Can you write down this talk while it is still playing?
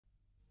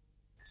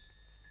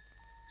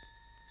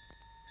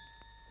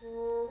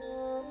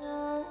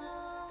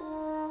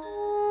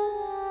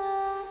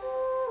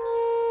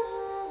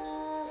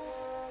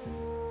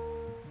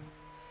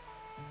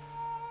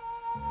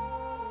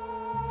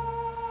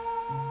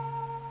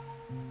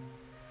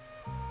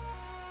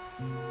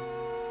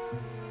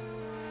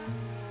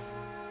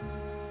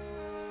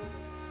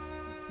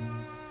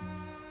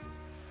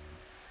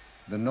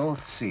The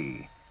North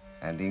Sea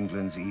and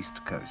England's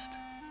east coast,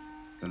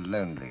 the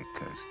lonely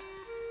coast,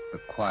 the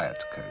quiet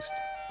coast.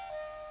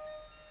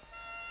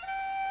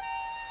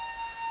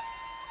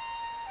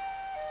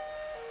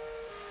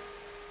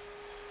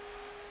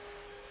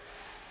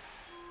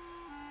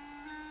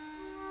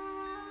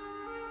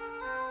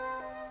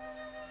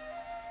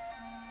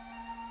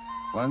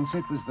 Once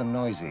it was the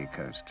noisy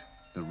coast,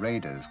 the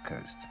raiders'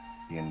 coast,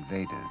 the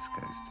invaders'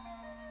 coast,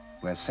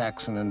 where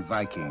Saxon and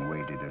Viking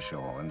waded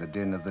ashore and the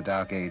din of the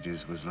Dark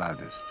Ages was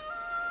loudest.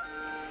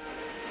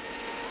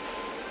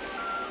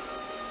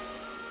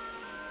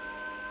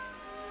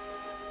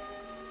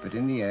 But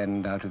in the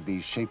end, out of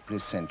these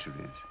shapeless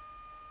centuries,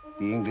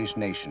 the English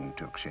nation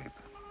took shape.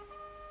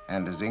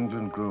 And as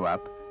England grew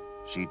up,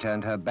 she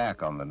turned her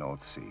back on the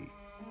North Sea.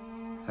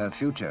 Her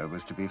future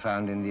was to be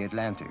found in the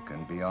Atlantic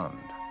and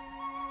beyond.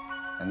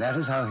 And that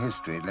is how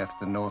history left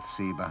the North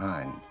Sea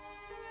behind,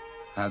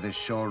 how this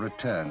shore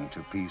returned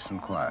to peace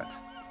and quiet,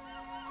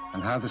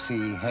 and how the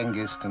sea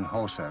Hengist and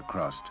Horsa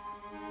crossed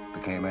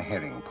became a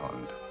herring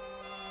pond.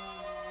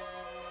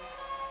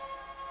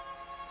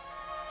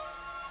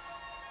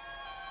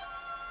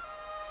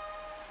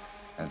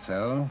 And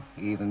so,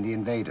 even the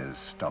invaders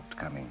stopped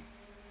coming.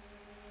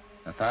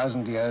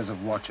 1,000 years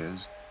of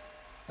watchers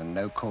and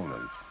no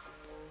callers.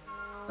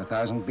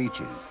 1,000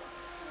 beaches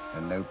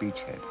and no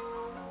beachhead.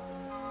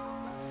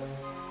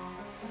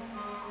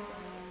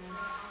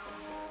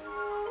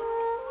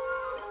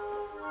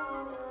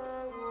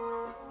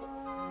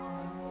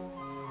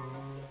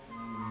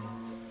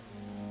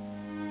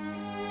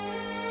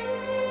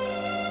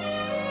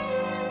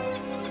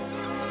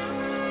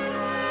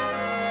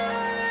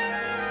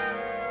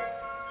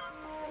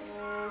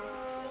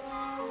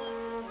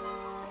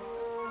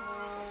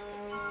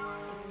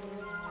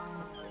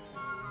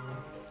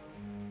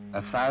 A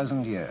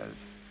 1,000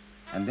 years,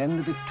 and then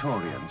the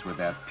Victorians with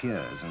their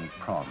piers and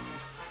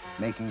proms,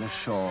 making the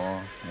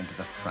shore into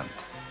the front,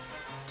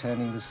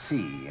 turning the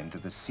sea into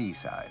the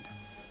seaside.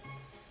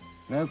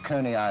 No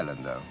Coney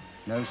Island, though,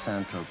 no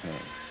Saint-Tropez.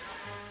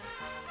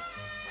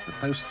 The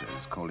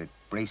posters call it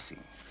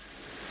bracing,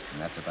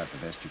 and that's about the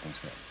best you can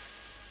say.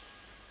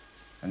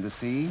 And the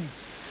sea?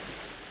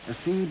 A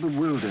sea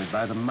bewildered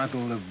by the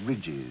muddle of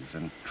ridges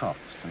and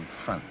troughs and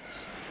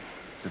fronts,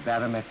 the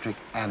barometric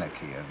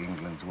anarchy of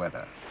England's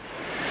weather.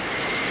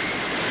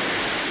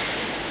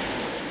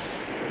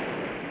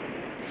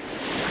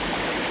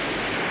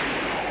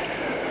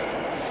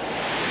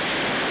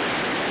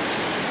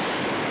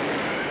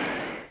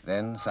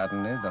 Then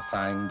suddenly the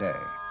fine day,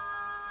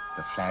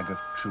 the flag of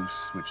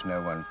truce which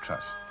no one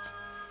trusts.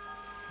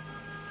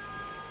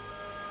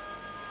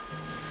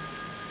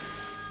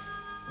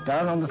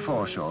 Down on the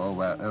foreshore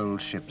where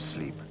old ships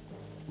sleep,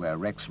 where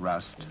wrecks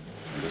rust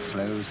and the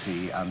slow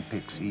sea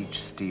unpicks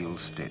each steel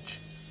stitch.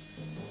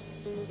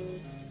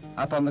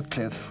 Up on the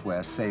cliff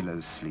where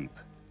sailors sleep,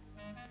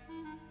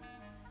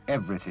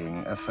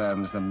 everything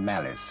affirms the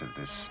malice of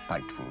this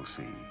spiteful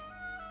sea.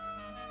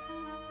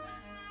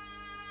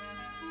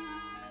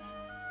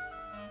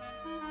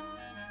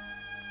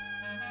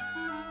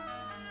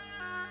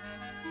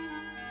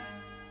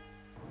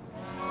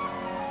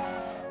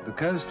 The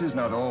coast is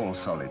not all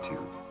solitude.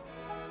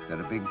 There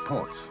are big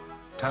ports,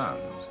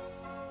 towns,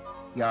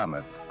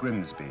 Yarmouth,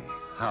 Grimsby,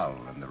 Hull,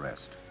 and the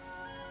rest.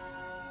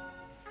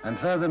 And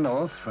further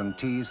north, from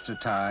Tees to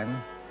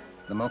Tyne,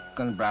 the muck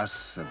and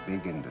brass are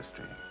big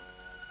industry.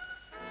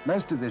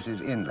 Most of this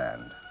is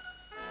inland.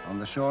 On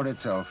the shore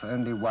itself,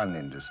 only one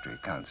industry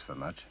counts for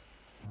much.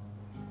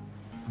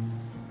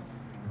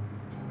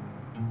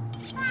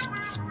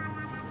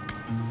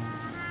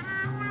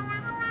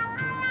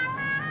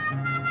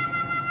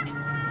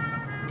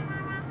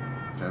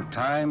 So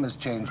time has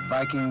changed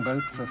Viking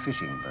boat for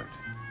fishing boat,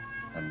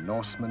 and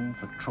Norseman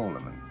for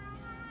trawlerman.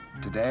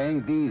 Today,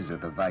 these are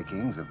the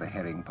Vikings of the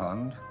herring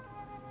pond,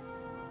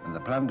 and the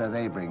plunder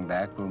they bring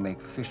back will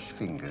make fish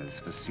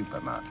fingers for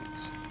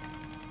supermarkets.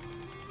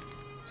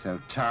 So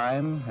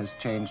time has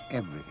changed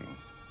everything,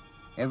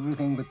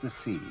 everything but the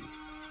sea,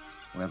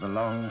 where the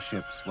long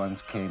ships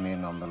once came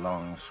in on the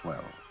long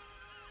swell.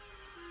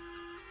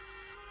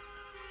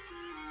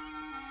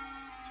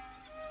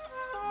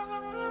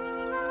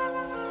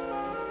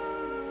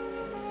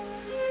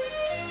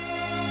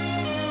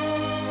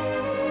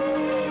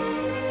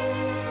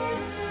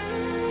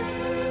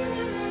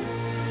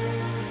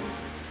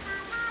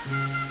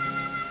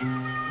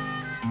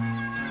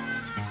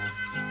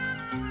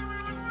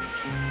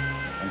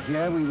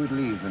 Here we would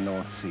leave the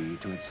North Sea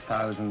to its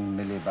 1,000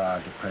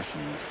 millibar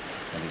depressions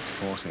and its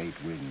force 8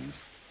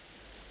 winds,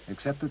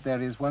 except that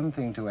there is one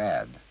thing to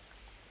add,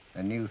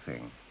 a new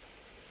thing.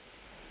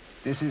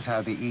 This is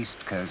how the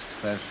East Coast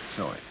first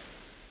saw it.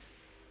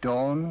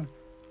 Dawn,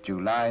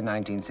 July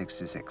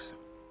 1966.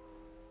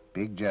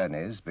 Big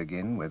journeys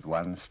begin with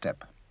one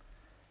step.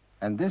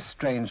 And this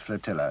strange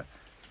flotilla,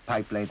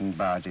 pipe-laden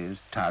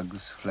barges,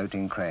 tugs,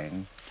 floating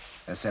crane,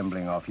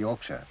 assembling off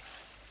Yorkshire,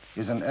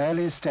 is an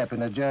early step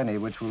in a journey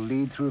which will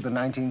lead through the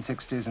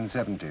 1960s and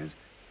 70s,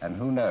 and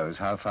who knows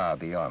how far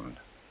beyond.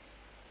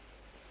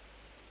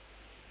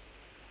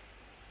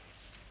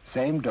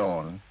 Same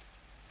dawn,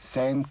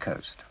 same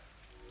coast.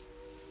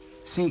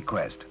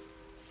 Seaquest,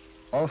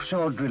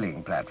 offshore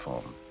drilling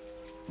platform,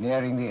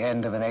 nearing the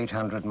end of an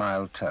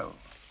 800-mile tow.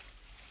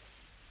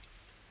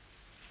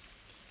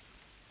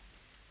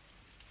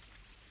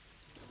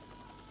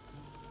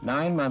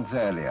 Nine months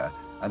earlier,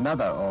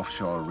 another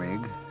offshore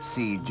rig,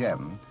 Sea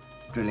Gem,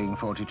 drilling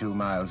 42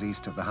 miles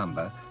east of the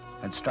Humber,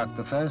 had struck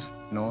the first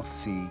North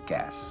Sea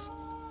gas.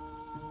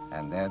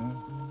 And then,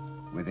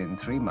 within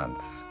 3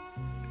 months,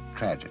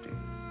 tragedy.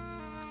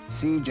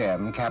 Sea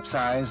Gem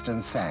capsized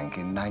and sank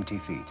in 90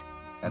 feet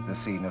at the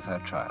scene of her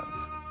triumph.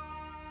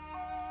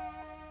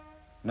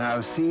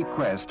 Now Sea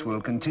Quest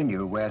will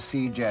continue where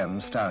Sea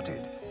Gem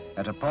started,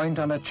 at a point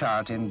on a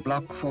chart in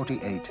Block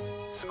 48,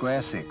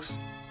 Square 6,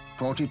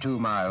 42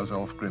 miles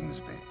off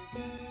Grimsby.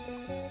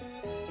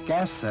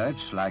 Gas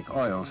search, like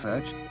oil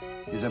search,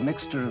 is a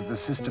mixture of the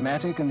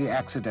systematic and the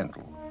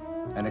accidental,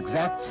 an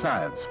exact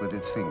science with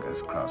its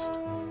fingers crossed.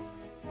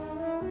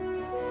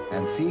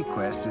 And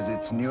SeaQuest is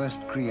its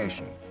newest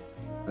creation,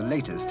 the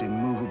latest in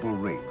movable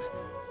rigs,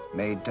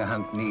 made to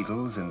hunt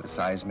needles in the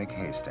seismic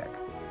haystack.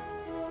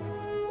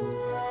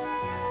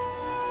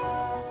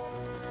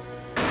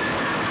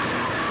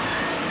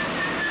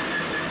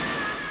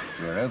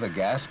 We're over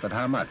gas, but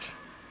how much?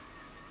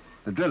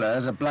 The driller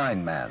is a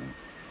blind man.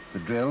 The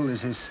drill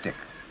is his stick.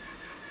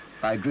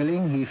 By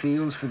drilling, he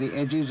feels for the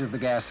edges of the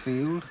gas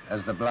field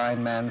as the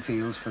blind man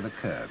feels for the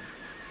curb.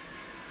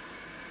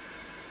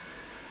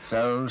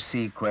 So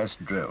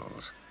SeaQuest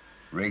drills,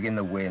 rig in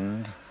the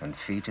wind and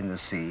feet in the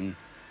sea,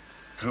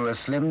 through a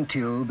slim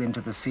tube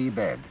into the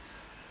seabed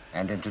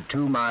and into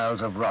 2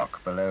 miles of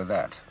rock below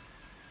that.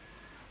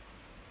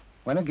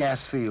 When a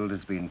gas field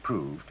has been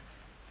proved,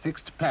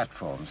 fixed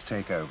platforms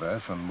take over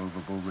from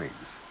movable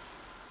rigs.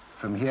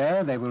 From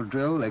here, they will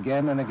drill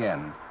again and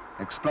again,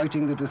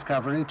 exploiting the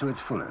discovery to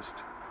its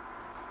fullest.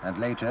 And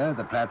later,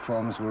 the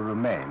platforms will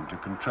remain to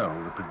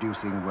control the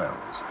producing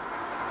wells.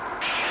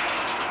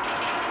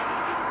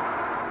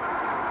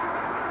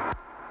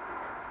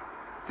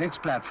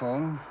 Fixed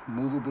platform,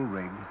 movable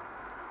rig,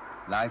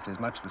 life is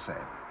much the same.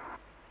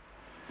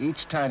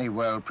 Each tiny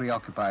well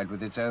preoccupied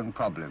with its own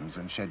problems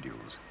and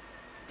schedules.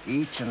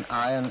 Each an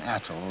iron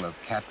atoll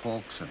of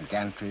catwalks and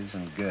gantries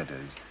and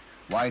girders,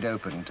 wide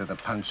open to the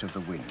punch of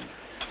the wind.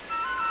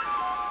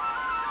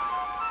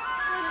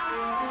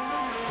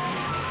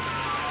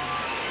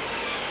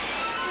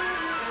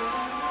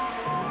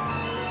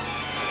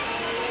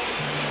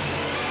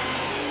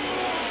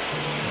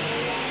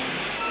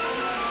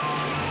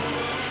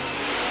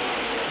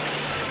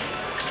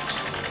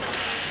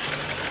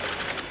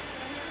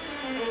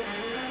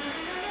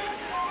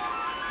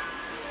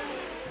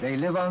 They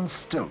live on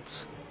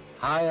stilts,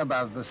 high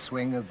above the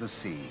swing of the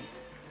sea,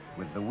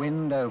 with the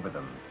wind over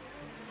them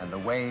and the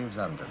waves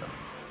under them.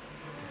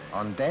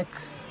 On deck,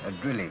 a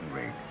drilling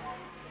rig.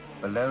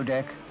 Below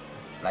deck,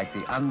 like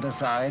the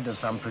underside of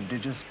some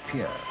prodigious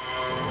pier.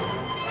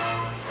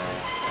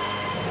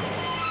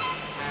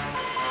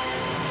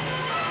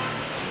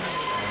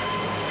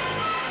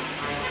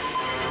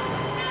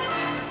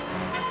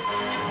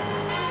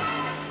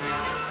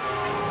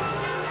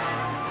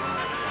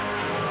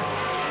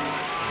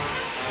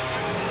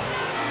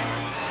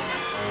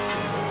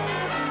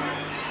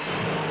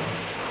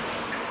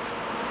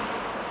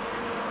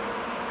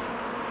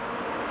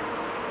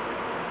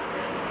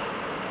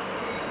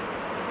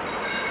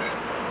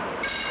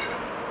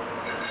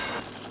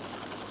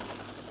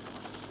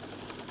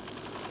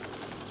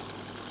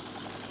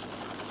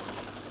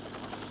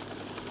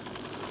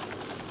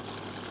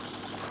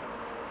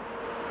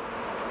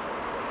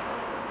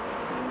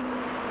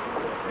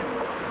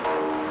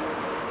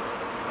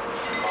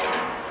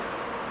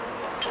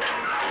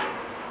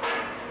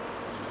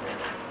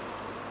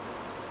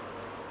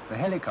 The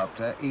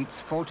helicopter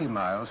eats 40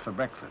 miles for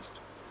breakfast.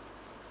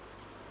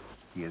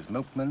 He is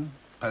milkman,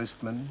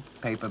 postman,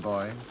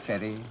 paperboy,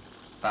 ferry,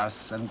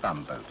 bus and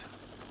bumboat.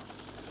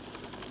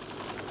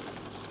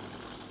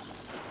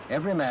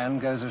 Every man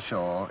goes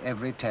ashore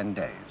every 10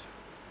 days.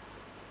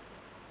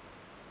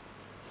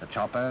 The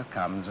chopper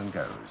comes and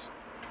goes,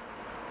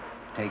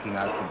 taking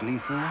out the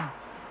gleeful,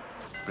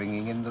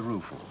 bringing in the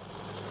rueful.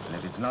 And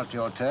if it's not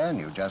your turn,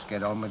 you just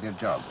get on with your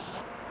job.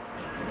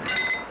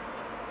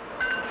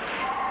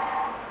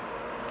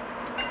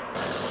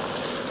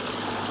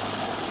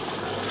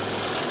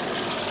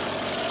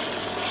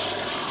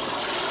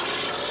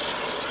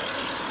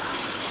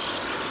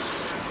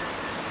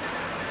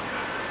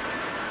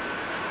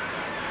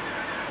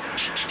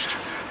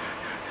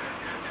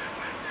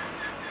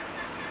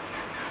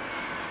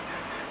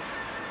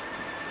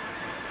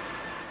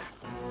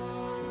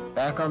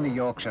 Back on the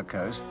Yorkshire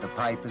coast, the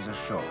pipe is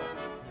ashore,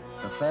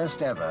 the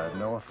first ever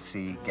North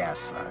Sea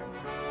gas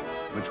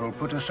line, which will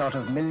put a shot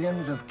of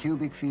millions of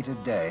cubic feet a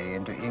day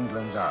into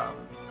England's arm.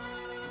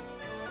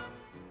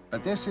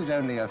 But this is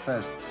only a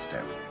first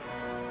step.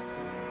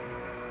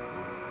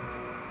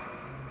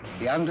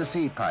 The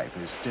undersea pipe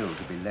is still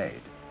to be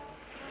laid,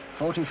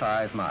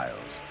 45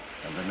 miles,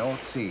 and the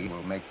North Sea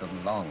will make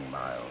them long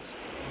miles.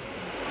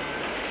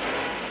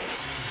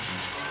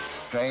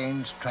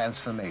 strange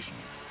transformation,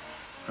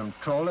 from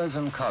trawlers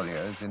and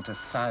colliers into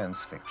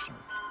science fiction.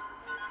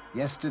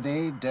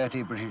 Yesterday,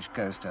 dirty British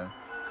coaster,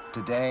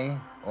 today,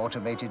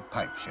 automated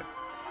pipe ship.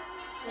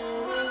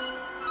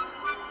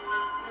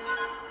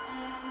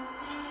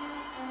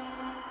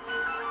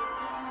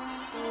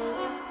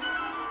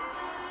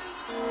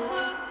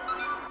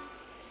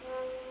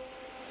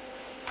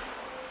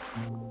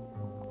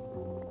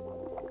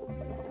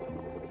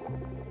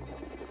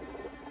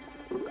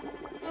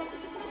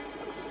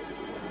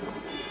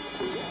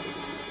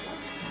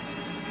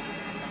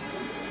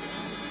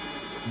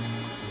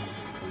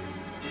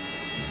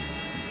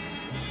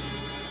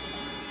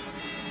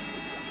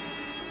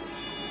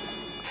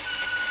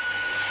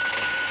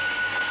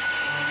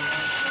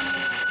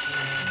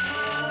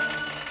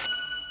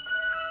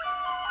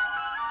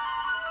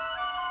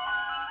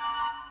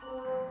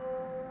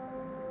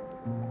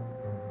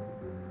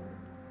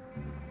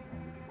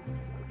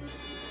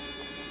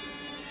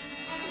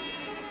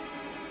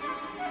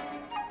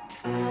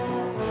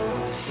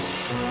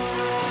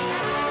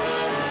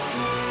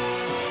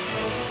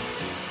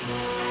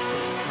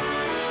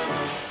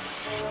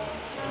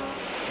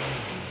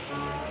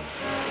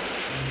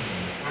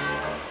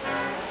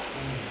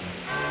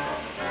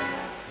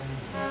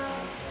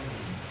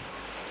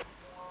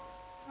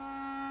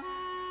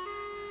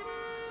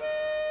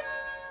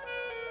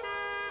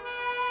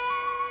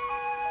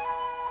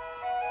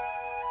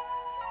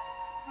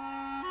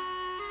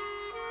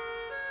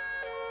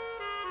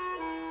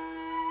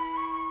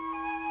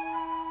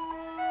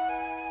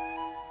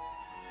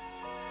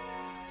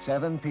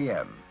 "7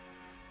 p.m.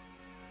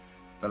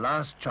 The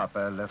last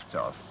chopper lifts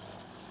off,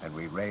 and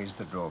we raise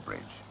the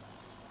drawbridge.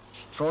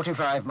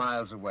 45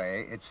 miles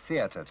away, it's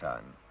theatre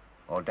time,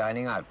 or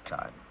dining out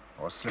time,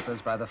 or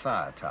slippers by the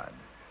fire time.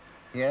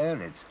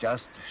 Here, it's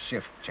just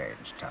shift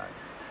change time.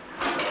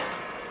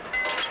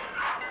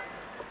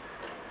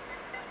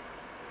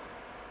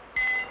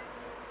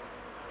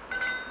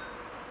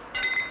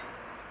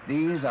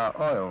 These are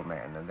oil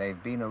men, and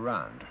they've been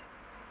around.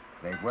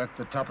 They've worked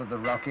the top of the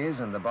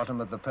Rockies and the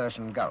bottom of the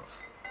Persian Gulf.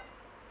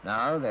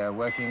 Now they're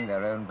working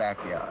their own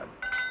backyard.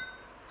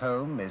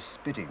 Home is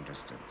spitting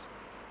distance.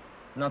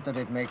 Not that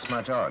it makes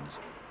much odds,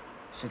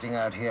 sitting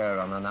out here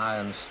on an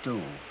iron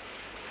stool,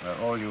 where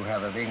all you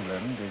have of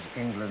England is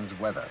England's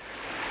weather.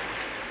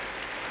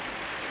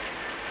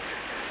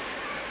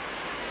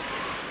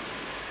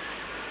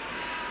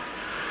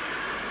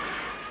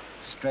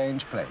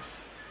 Strange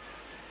place.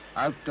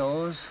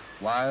 Outdoors,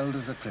 wild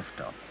as a cliff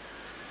top.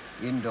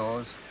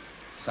 Indoors,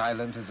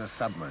 silent as a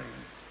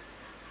submarine.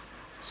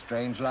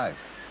 Strange life,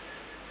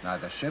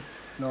 neither ship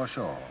nor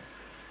shore.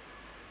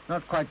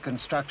 Not quite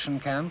construction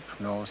camp,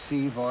 nor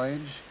sea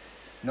voyage,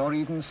 nor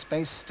even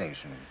space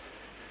station.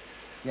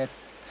 Yet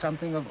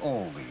something of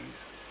all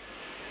these.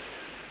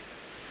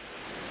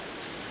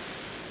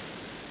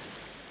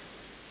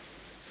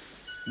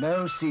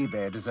 No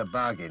seabed is a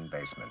bargain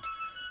basement.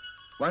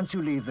 Once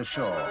you leave the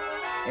shore,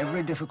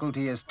 every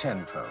difficulty is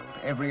tenfold,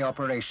 every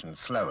operation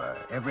slower,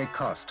 every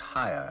cost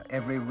higher,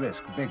 every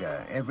risk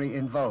bigger, every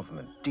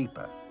involvement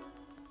deeper.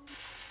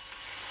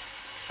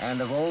 And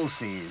of all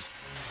seas,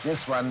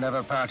 this one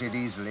never parted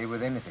easily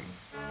with anything.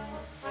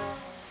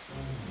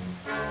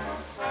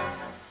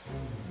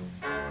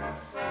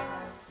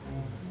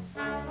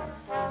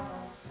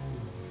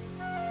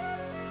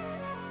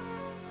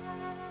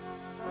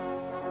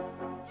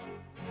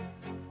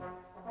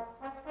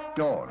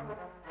 Dawn,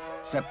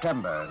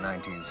 September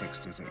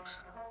 1966.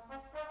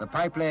 The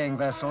pipe-laying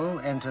vessel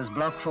enters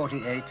Block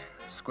 48,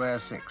 Square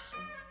 6.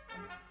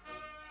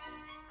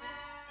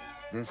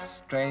 This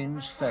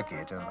strange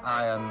circuit of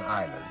iron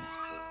islands.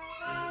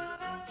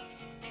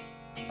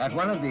 At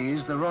one of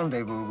these, the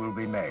rendezvous will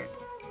be made.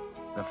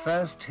 The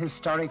first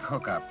historic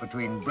hookup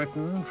between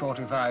Britain,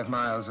 45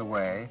 miles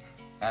away,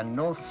 and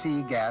North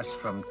Sea gas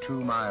from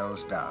 2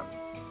 miles down.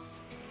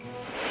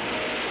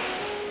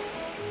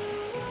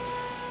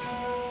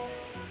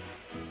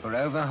 For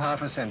over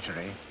half a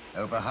century,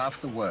 over half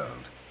the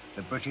world,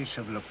 the British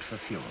have looked for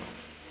fuel.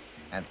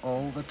 And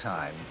all the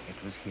time, it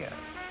was here,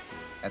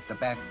 at the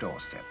back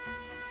doorstep,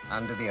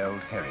 under the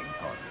old herring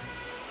pond.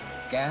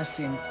 Gas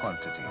in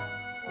quantity,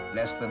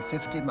 less than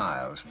 50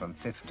 miles from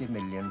 50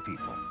 million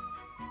people.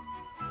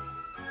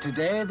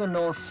 Today, the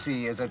North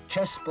Sea is a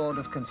chessboard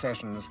of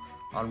concessions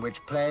on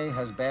which play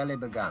has barely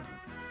begun.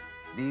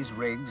 These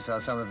rigs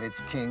are some of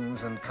its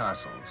kings and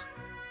castles.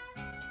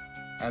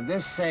 And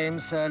this same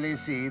surly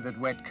sea that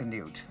wet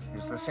Canute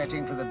is the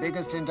setting for the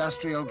biggest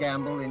industrial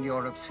gamble in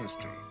Europe's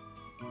history.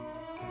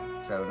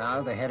 So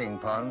now the herring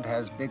pond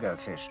has bigger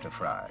fish to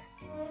fry.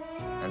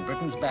 And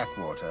Britain's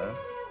backwater,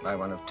 by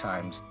one of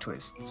time's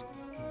twists,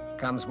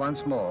 comes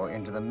once more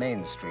into the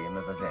mainstream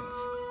of events.